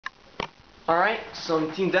Alright, so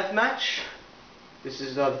in Team Deathmatch, this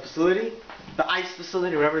is the facility, the ice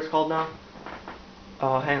facility, whatever it's called now.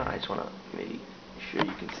 Oh, hang on, I just want to make sure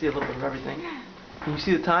you can see a little bit of everything. Can you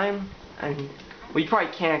see the time? I mean, well, you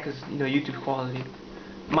probably can't because, you know, YouTube quality.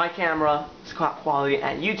 My camera quality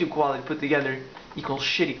and YouTube quality put together equals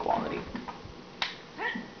shitty quality.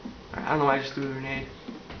 I don't know why I just threw a grenade.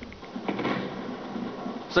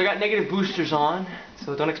 So I got negative boosters on,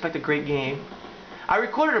 so don't expect a great game. I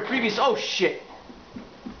recorded a previous, oh shit!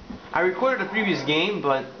 I recorded a previous game,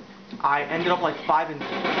 but I ended up like 5 and 2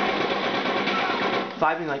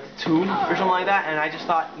 or something like that, and I just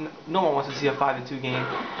thought no one wants to see a 5 and 2 game.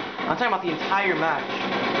 I'm talking about the entire match.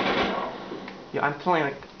 Yeah, I'm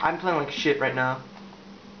playing like shit right now.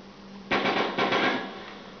 Yeah,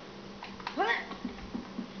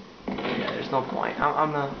 there's no point.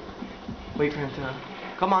 I'm gonna wait for him to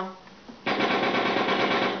come on.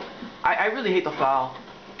 I really hate the foul.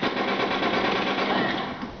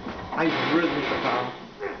 I really hate the foul.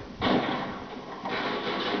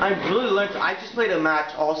 I really learned. I just played a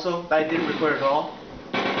match also that I didn't record at all.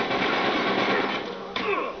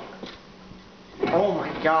 Oh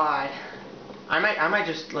my god. I might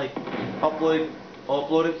just like upload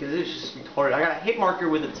it because it's just retarded. I got a hit marker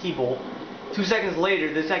with a T-bolt. 2 seconds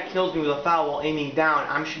later, this guy kills me with a foul while aiming down.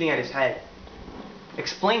 I'm shooting at his head.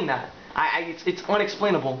 Explain that. It's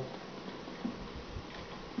unexplainable.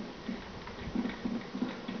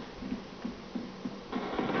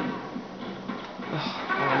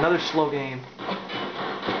 Another slow game.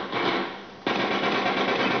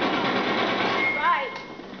 Right.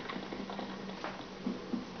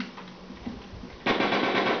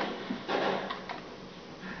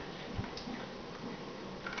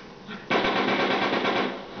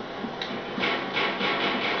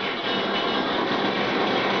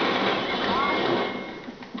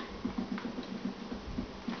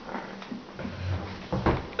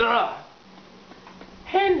 Ugh.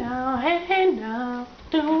 Hey now, hey now.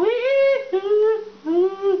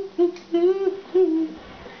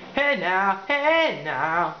 Hey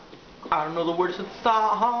now, I don't know the words to the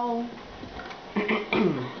song.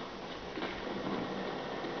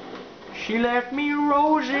 She left me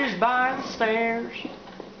roses by the stairs.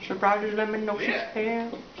 Surprises, let me know she's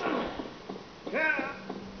here. Yeah,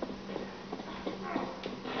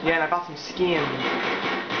 and I bought some skins.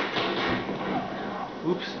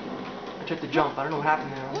 Oops, I tried to jump. I don't know what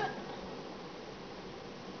happened there.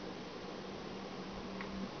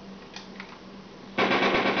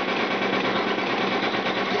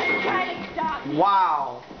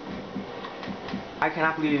 Wow! I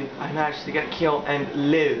cannot believe I managed to get a kill and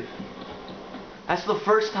live. That's the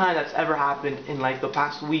first time that's ever happened in like the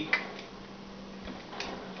past week.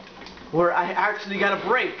 Where I actually got a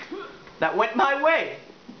break that went my way.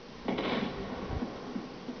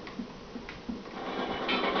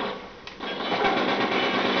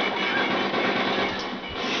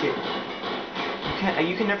 Shit.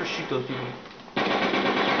 You can never shoot those people.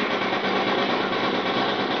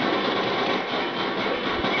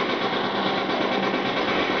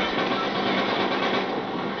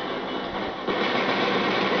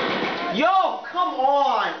 Yo, come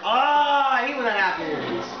on! Ah, I hate when that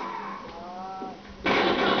happens.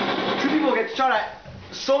 2 people get shot at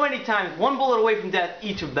so many times, 1 bullet away from death,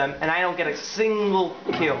 each of them, and I don't get a single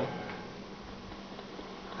kill.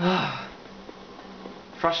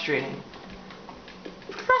 Frustrating.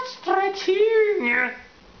 Frustrating.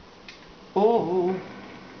 Oh.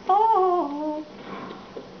 Oh.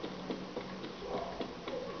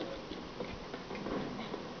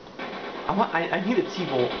 I need a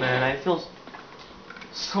T-bolt, man. I feel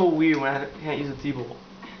so weird when I can't use a T-bolt.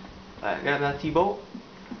 Got that T-bolt?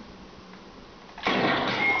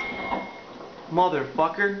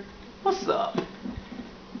 Motherfucker. What's up?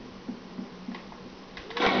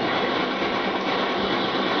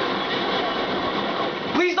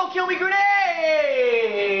 Please don't kill me, grenade!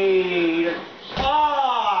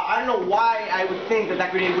 Ah! I don't know why I would think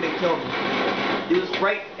that grenade wouldn't kill me. It was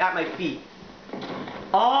right at my feet.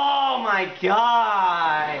 Oh my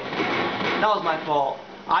god! That was my fault.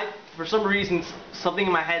 For some reason, something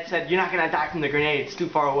in my head said, you're not gonna die from the grenade, it's too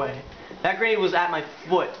far away. That grenade was at my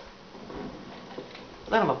foot.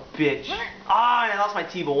 Son of a bitch. Ah, and I lost my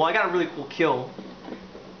T-bolt. Well, I got a really cool kill.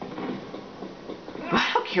 But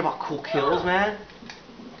I don't care about cool kills, man.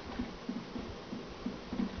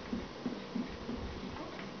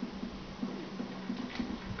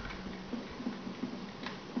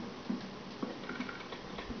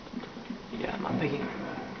 Yeah, I'm not picking.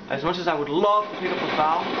 As much as I would love to pick up the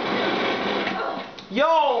foul. Yo!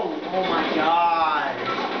 Oh my god.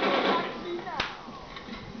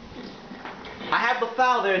 I have the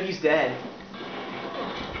foul there and he's dead.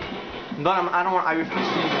 But I refuse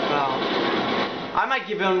to use the valve. I might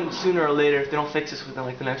give in sooner or later if they don't fix this within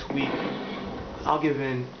like the next week. I'll give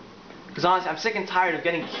in. Because honestly, I'm sick and tired of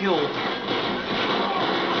getting killed.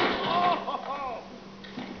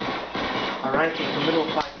 I ran into the middle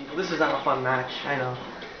of 5 people. This is not a fun match, I know.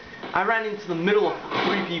 I ran into the middle of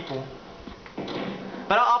 3 people.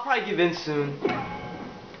 But I'll probably give in soon.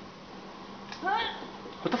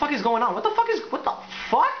 What the fuck is going on? What the fuck?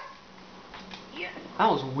 Yeah.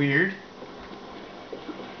 That was weird.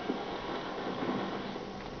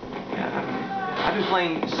 Yeah, I've been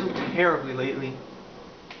playing so terribly lately.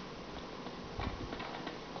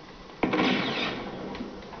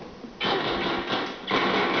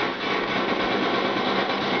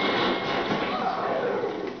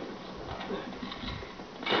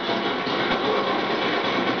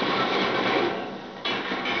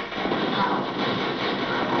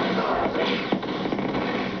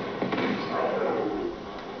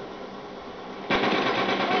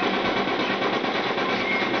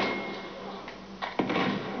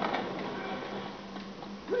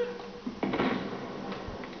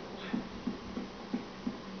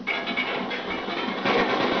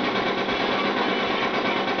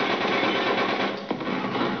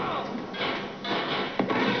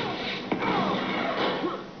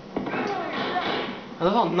 I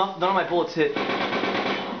love how none of my bullets hit.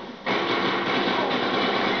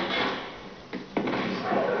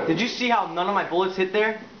 Did you see how none of my bullets hit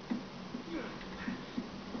there?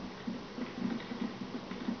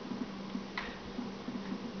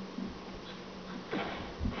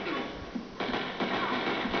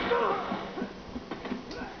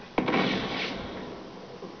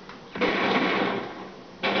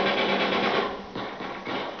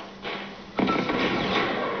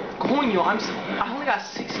 Coño, I only got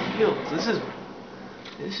 6 kills.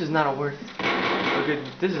 This is not a worth a good.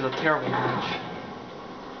 This is a terrible match.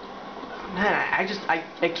 Man,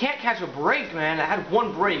 I can't catch a break, man. I had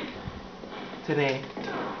 1 break today.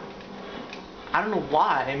 I don't know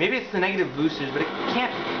why. Maybe it's the negative boosters, but it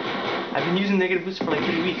can't. I've been using negative boosters for like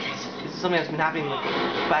 3 weeks. This is something that's been happening like the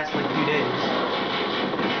past like 2 days.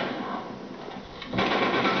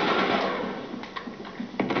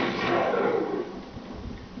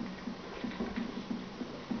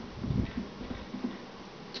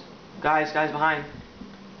 Guys behind.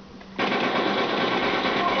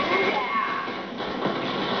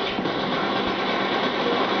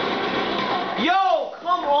 Yo,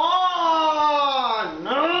 come on!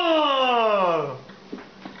 No!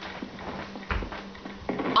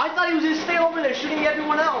 I thought he was gonna stay over there shooting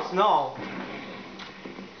everyone else. No.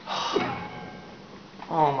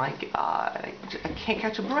 Oh my god, I can't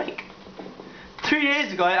catch a break. 3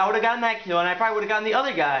 days ago, I would have gotten that kill, and I probably would have gotten the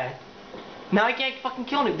other guy. Now I can't fucking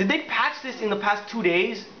kill him. Did they patch this in the past 2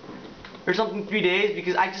 days? Or something, 3 days?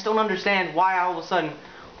 Because I just don't understand why all of a sudden,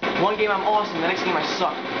 one game I'm awesome, the next game I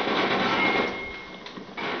suck.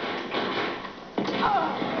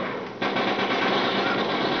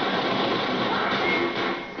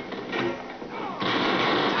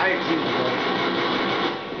 Tired too,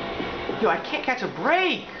 bro. Yo, I can't catch a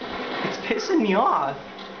break. It's pissing me off.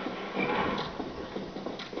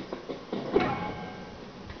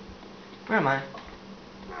 Where am I?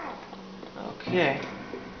 Okay.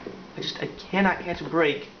 I cannot catch a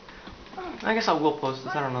break. I guess I will post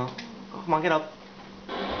this, I don't know. Oh, come on, get up.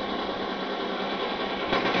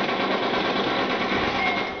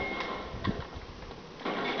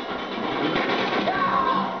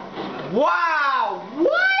 Wow!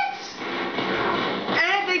 What?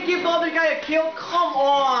 And they give the other guy a kill? Come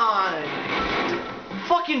on!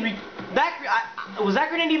 Fucking was that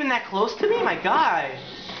grenade even that close to me? My god.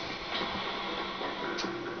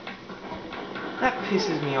 That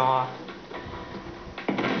pisses me off.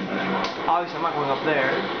 Obviously, I'm not going up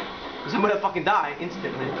there, because I'm gonna fucking die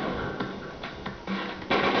instantly.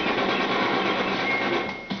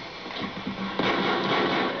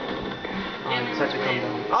 Oh, such a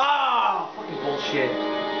comeback. Oh, fucking bullshit.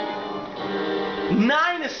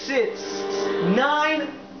 9 assists. 9.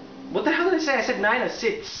 What the hell did I say? I said 9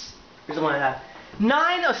 assists. Or something like that.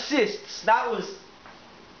 9 assists. That was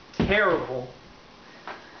terrible.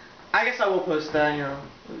 I guess I will post that, you know.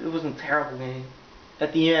 It wasn't a terrible game.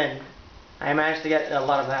 At the end, I managed to get a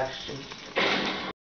lot of action.